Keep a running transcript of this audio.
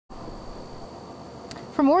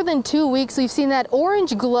For more than 2 weeks, we've seen that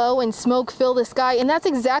orange glow and smoke fill the sky, and that's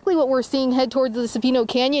exactly what we're seeing head towards the Sabino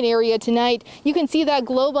Canyon area tonight. You can see that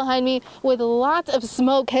glow behind me with lots of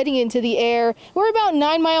smoke heading into the air. We're about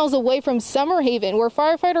 9 miles away from Summerhaven, where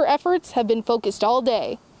firefighter efforts have been focused all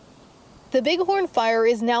day. The Bighorn fire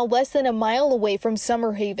is now less than a mile away from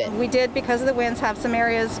Summerhaven. We did, because of the winds, have some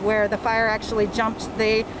areas where the fire actually jumped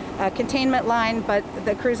the containment line, but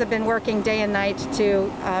the crews have been working day and night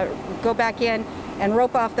to go back in and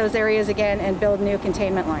rope off those areas again and build new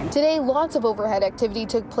containment lines. Today, lots of overhead activity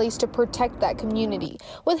took place to protect that community,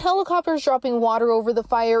 with helicopters dropping water over the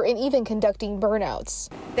fire and even conducting burnouts.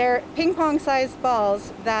 They're ping-pong-sized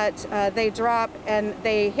balls that they drop, and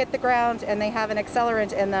they hit the ground, and they have an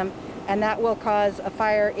accelerant in them, and that will cause a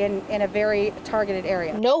fire in a very targeted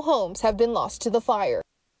area. No homes have been lost to the fire.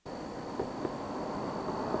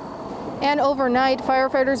 And overnight,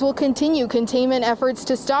 firefighters will continue containment efforts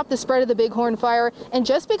to stop the spread of the Bighorn fire. And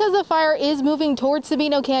just because the fire is moving towards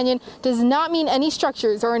Sabino Canyon does not mean any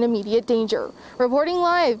structures are in immediate danger. Reporting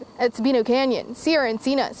live at Sabino Canyon, Sierra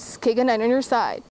Encinas, KG9 on your side.